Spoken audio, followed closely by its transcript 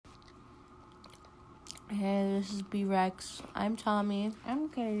Hey, this is B-Rex. I'm Tommy. I'm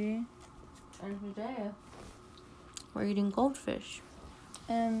Katie. And today, we're eating goldfish.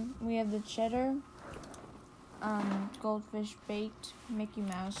 And we have the cheddar, goldfish baked Mickey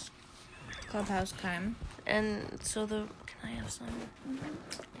Mouse Clubhouse time. And so can I have some?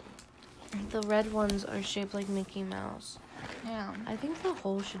 Mm-hmm. The red ones are shaped like Mickey Mouse. Yeah. I think the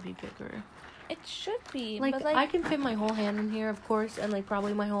hole should be bigger. It should be. Like, but I can fit my whole hand in here, of course, and like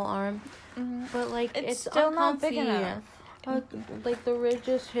probably my whole arm. Mm-hmm. But like it's still uncomfy. not big enough. Like the ridge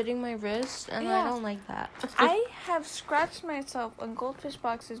is hitting my wrist, and I don't like that. I have scratched myself on goldfish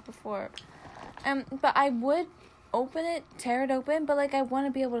boxes before, but I would open it, tear it open, but like I want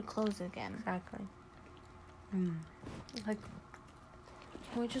to be able to close it again. Exactly. Like,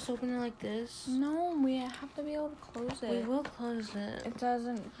 can we just open it like this? No, we have to be able to close it. We will close it. It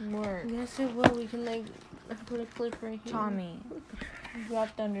doesn't work. Yes, it will. We can like put a clip right here. Tommy, you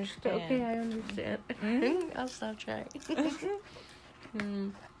have to understand. Okay, I understand. Mm-hmm. I'll stop trying.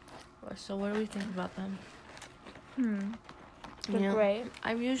 So what do we think about them? They're great.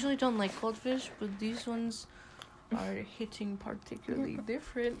 I usually don't like goldfish, but these ones are hitting particularly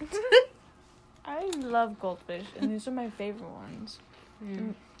different. I love goldfish, and these are my favorite ones.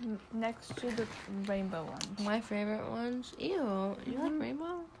 Next to the rainbow ones. My favorite ones? Ew. You like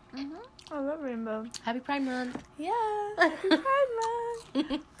rainbow? I love rainbow. Happy Pride Month. Yeah, happy Pride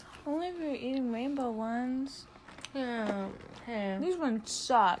Month. Only if you're eating rainbow ones. Yeah. Hey. These ones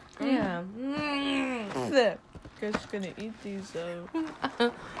suck. Yeah. Guess gonna eat these though.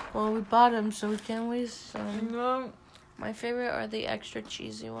 Well, we bought them, so we can't waste some. No. My favorite are the extra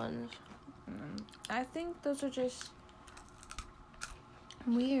cheesy ones. I think those are just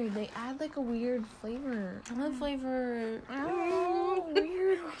weird. They add like a weird flavor. What flavor? Oh,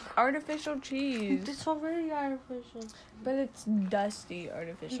 weird artificial cheese. It's already artificial. But it's dusty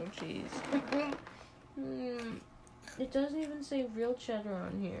artificial cheese. It doesn't even say real cheddar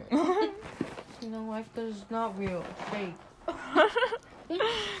on here. You know why? Because it's not real. It's fake.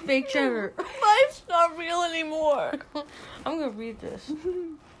 Fake cheddar. Life's not real anymore. I'm gonna read this.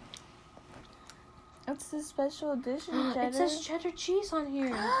 It's the special edition cheddar. It says cheddar cheese on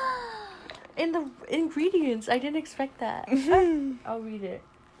here. In the ingredients. I didn't expect that. I'll read it.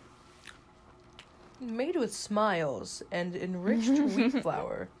 Made with smiles and enriched wheat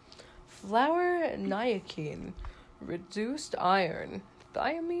flour. Flour niacin. Reduced iron.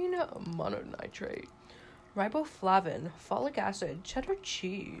 Thiamine mononitrate. Riboflavin. Folic acid. Cheddar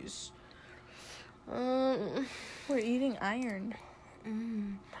cheese. We're eating iron.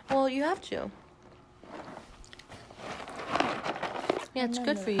 Well, you have to. Yeah, it's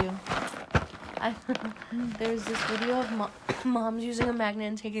good for you. There's this video of moms using a magnet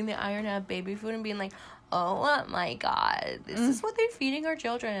and taking the iron out of baby food and being like, oh my god, this is what they're feeding our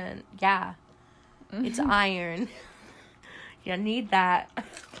children. Yeah, it's iron. You need that.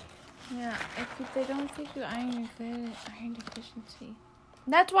 Yeah, if they don't feed you iron, you get iron deficiency.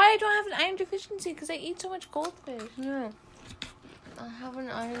 That's why I don't have an iron deficiency, because I eat so much goldfish. Yeah. I have an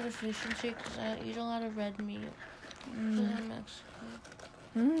iron deficiency because I eat a lot of red meat. I'm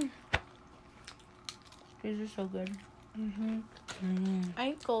Mexican. These are so good. I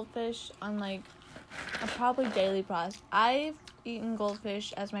eat goldfish on like a probably daily process. I've eaten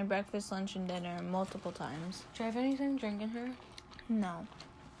goldfish as my breakfast, lunch, and dinner multiple times. Do you have anything to drink in here? No.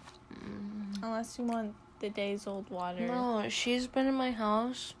 Unless you want the day's old water. No, she's been in my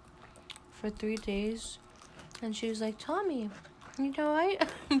house for 3 days, and she was like, Tommy, you know,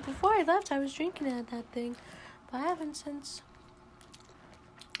 before I left, I was drinking it at that thing, but I haven't since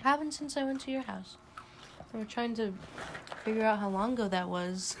I went to your house. We're trying to figure out how long ago that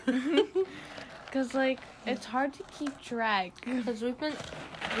was. Because, like, it's hard to keep track. Because we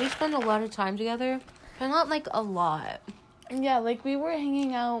spend a lot of time together, but not, like, a lot. Yeah, like, we were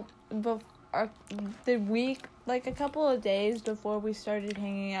hanging out the week, like, a couple of days before we started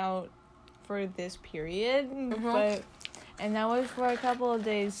hanging out for this period. And that was for a couple of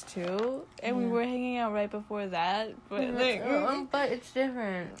days, too. And we were hanging out right before that. But, but it's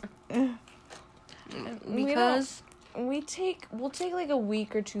different. Because we'll take, like, a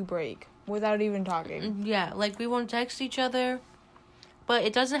week or two break without even talking. Yeah, like, we won't text each other. But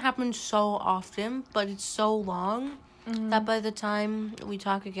it doesn't happen so often, but it's so long that by the time we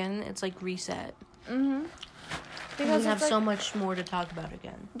talk again, it's, like, reset. Because we have so much more to talk about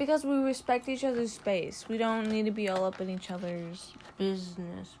again. Because we respect each other's space. We don't need to be all up in each other's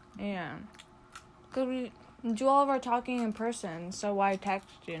business. Yeah. Because we do all of our talking in person, so why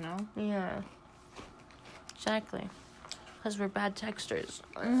text, you know? Yeah. Exactly. Because we're bad texters.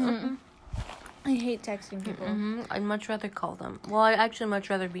 I hate texting people. I'd much rather call them. Well, I'd actually much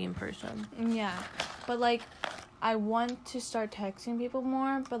rather be in person. Yeah, but like, I want to start texting people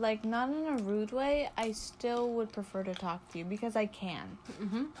more, but like not in a rude way. I still would prefer to talk to you because I can.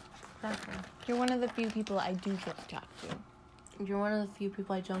 Exactly. You're one of the few people I do get to talk to. You're one of the few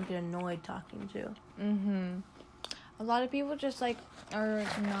people I don't get annoyed talking to. A lot of people just like are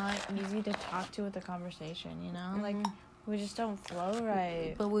not easy to talk to with a conversation, you know? Like, we just don't flow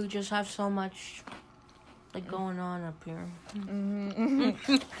right. But we just have so much, like, going on up here. In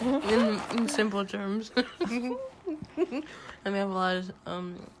simple terms. And we have a lot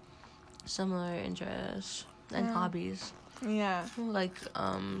of similar interests and hobbies. Yeah. Like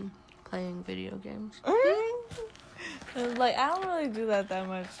playing video games. Like, I don't really do that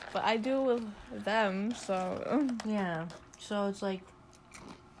much, but I do with them, so. Yeah. So it's like,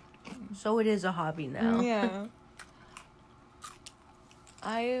 so it is a hobby now. Yeah.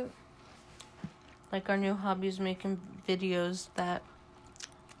 Like, our new hobby is making videos that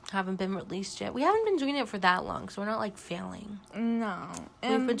haven't been released yet. We haven't been doing it for that long, so we're not, like, failing. No.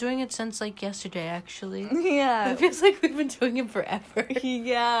 We've been doing it since, like, yesterday, actually. Yeah. It feels like we've been doing it forever.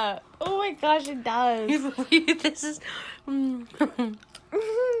 Yeah. Oh my gosh, it does. This is... We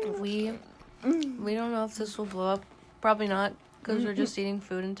don't know if this will blow up. Probably not, because we're just eating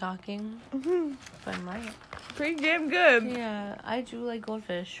food and talking. But I might. Pretty damn good. Yeah, I do like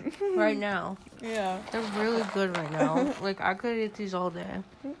goldfish right now. Yeah. They're really good right now. Like, I could eat these all day.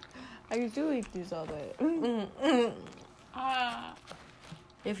 I do eat these all day.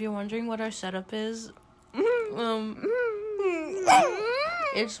 If you're wondering what our setup is,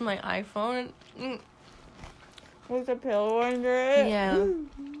 it's my iPhone. With a pillow under it? Yeah.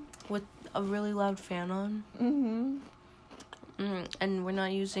 With a really loud fan on. And we're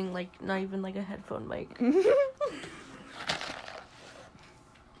not using, like, not even, like, a headphone mic.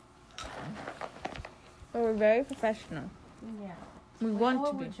 We're very professional. Yeah. We want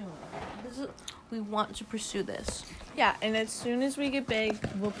to be. We want to pursue this. Yeah, and as soon as we get big,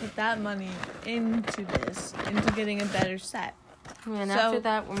 we'll put that money into this, into getting a better set. And after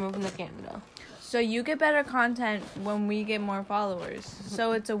that, we're moving to Canada. So you get better content when we get more followers.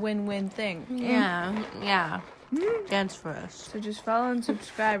 So it's a win-win thing. Yeah. Dance for us. So just follow and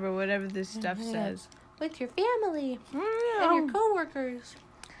subscribe or whatever this stuff says. With your family. And your coworkers.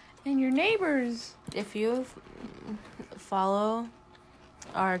 And your neighbors. If you follow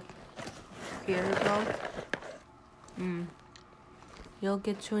our creator growth, you'll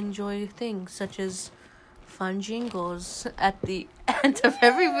get to enjoy things such as fun jingles at the end of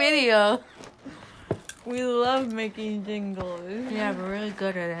every video. We love making jingles. Yeah, we're really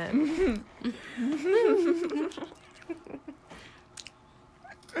good at it.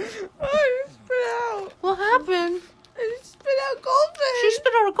 Oh, you spit out. What happened? I spit out goldfish. She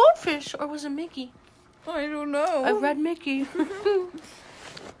spit out a goldfish, or was it Mickey? I don't know. A red Mickey.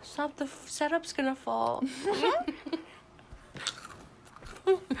 Stop, the setup's gonna fall.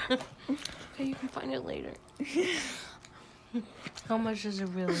 Okay, you can find it later. How much does it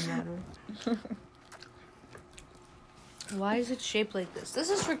really matter? Why is it shaped like this? This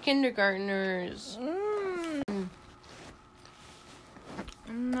is for kindergartners.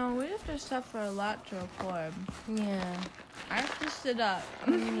 No, we have to suffer a lot to record. Yeah. I have to sit up.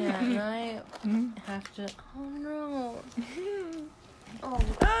 Yeah, and I have to... Oh, no.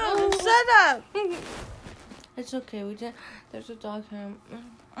 Oh, sit up! It's okay. We did. There's a dog here.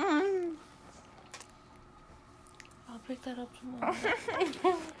 I'll pick that up tomorrow.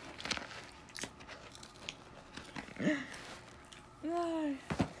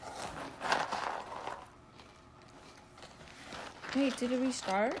 Wait, did it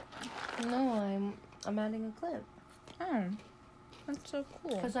restart? No, I'm adding a clip. Oh, that's so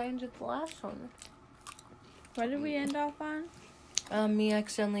cool. Because I ended the last one. What did we end off on? Me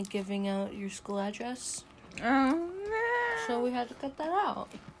accidentally giving out your school address. Oh, no. So we had to cut that out.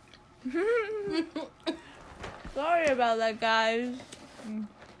 Sorry about that, guys.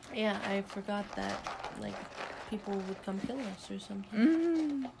 Yeah, I forgot that, like, people would come kill us or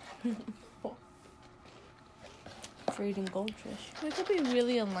something. For eating goldfish. We could be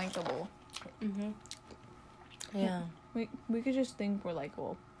really unlikable. Yeah. We could just think we're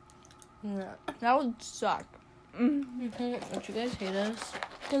likable. Yeah. That would suck. Would you guys hate us?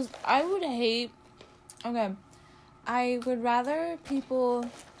 Because I would hate... Okay. I would rather people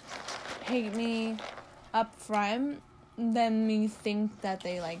hate me up front than me think that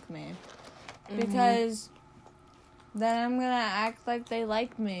they like me. Because then I'm going to act like they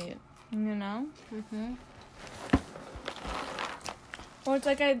like me. You know? Or it's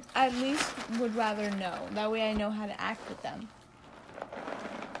like I at least would rather know. That way I know how to act with them.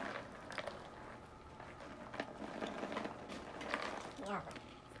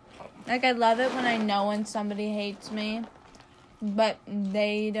 Like, I love it when I know when somebody hates me, but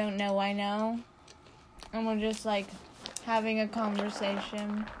they don't know I know. And we're just, like, having a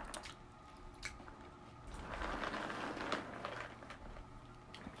conversation.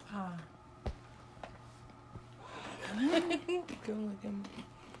 Ah. Go look him.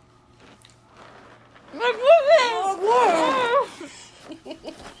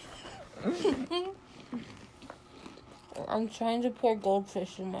 I'm trying to pour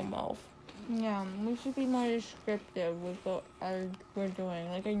goldfish in my mouth. Yeah, we should be more descriptive with what we're doing,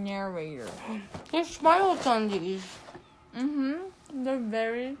 like a narrator. There's smiles on these. They're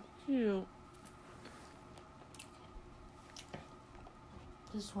very cute.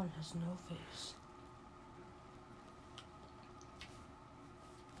 This one has no face.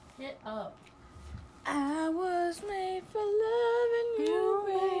 Get up. I was made for loving you,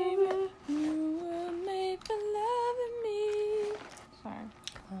 baby. You were made for loving me. Sorry.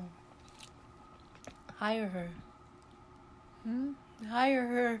 Hire her. Hire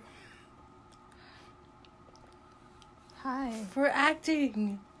her Hi. for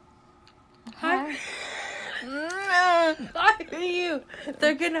acting. Hi. Hire you.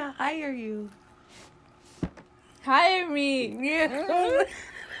 They're gonna hire you. Hire me. Yeah.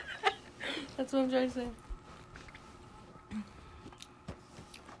 That's what I'm trying to say.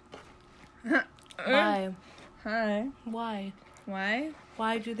 Why? Hi. Why? Why?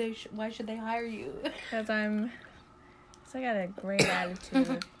 Why do they? Why should they hire you? Because I got a great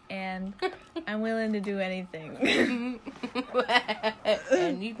attitude and I'm willing to do anything.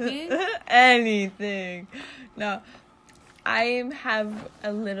 Anything? Anything. No, I have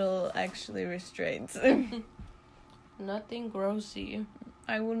a little actually restraints. Nothing grossy.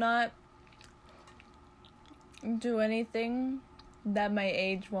 I will not do anything that my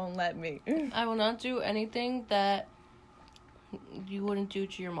age won't let me. I will not do anything that you wouldn't do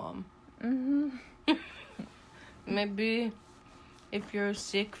to your mom. Maybe if you're a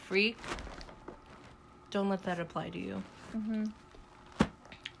sick freak, don't let that apply to you.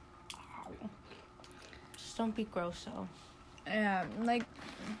 Just don't be gross, though. Yeah, like,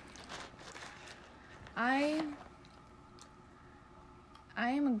 I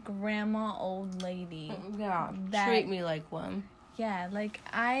am a grandma old lady. Yeah, treat me like one. Yeah, like,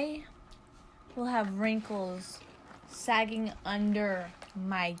 I will have wrinkles sagging under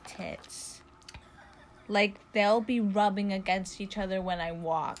my tits. Like, they'll be rubbing against each other when I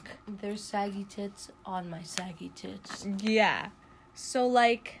walk. There's saggy tits on my saggy tits. Yeah. So,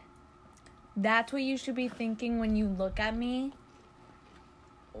 like, that's what you should be thinking when you look at me.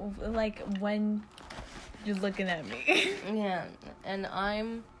 Like, when you're looking at me. Yeah, and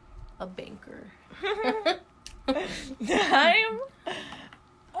I'm a banker. I'm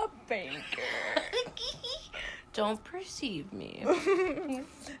a banker. Don't perceive me.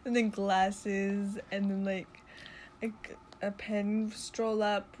 And then glasses, and then like a pen stroll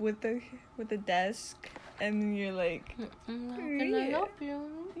up with the desk, and then you're like, How can I help you?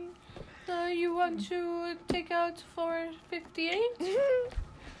 You want to take out 458?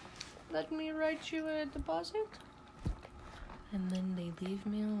 Let me write you a deposit. And then they leave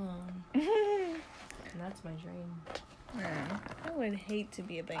me alone. And that's my dream. Yeah, I would hate to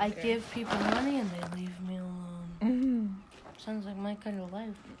be a banker. I give people money and they leave me alone. Sounds like my kind of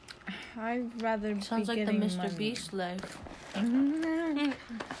life. I'd rather Sounds be like the getting Mr. money. Beast life.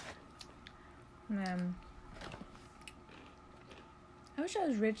 Man. I wish I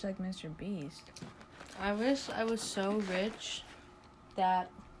was rich like Mr. Beast. I wish I was so rich that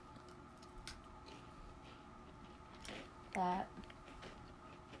I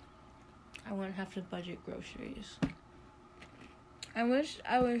wouldn't have to budget groceries. I wish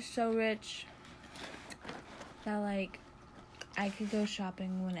I was so rich that, like, I could go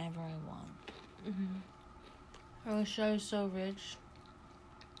shopping whenever I want. I wish I was so rich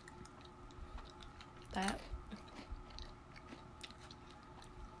that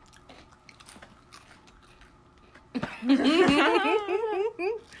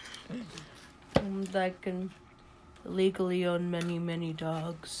I can legally own many, many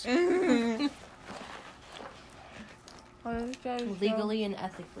dogs. Legally and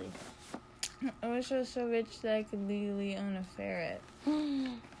ethically. I wish I was so rich that I could legally own a ferret.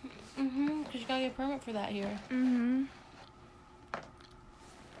 Because you gotta get a permit for that here.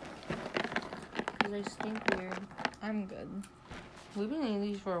 Because they stink weird. I'm good. We've been eating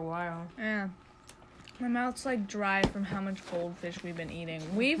these for a while. Yeah. My mouth's like dry from how much goldfish we've been eating.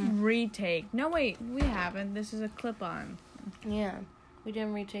 We've retake. No, wait, we haven't. This is a clip-on. Yeah, we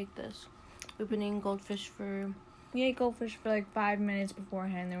didn't retake this. We've been eating goldfish for... We ate goldfish for like 5 minutes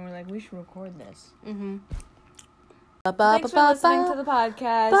beforehand, and we're like, we should record this. Thanks for listening to the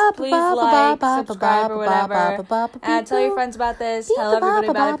podcast. Please like, subscribe, or whatever. And tell your friends about this. Tell everybody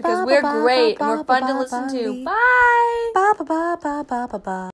about it because we're great and we're fun to listen to. Bye!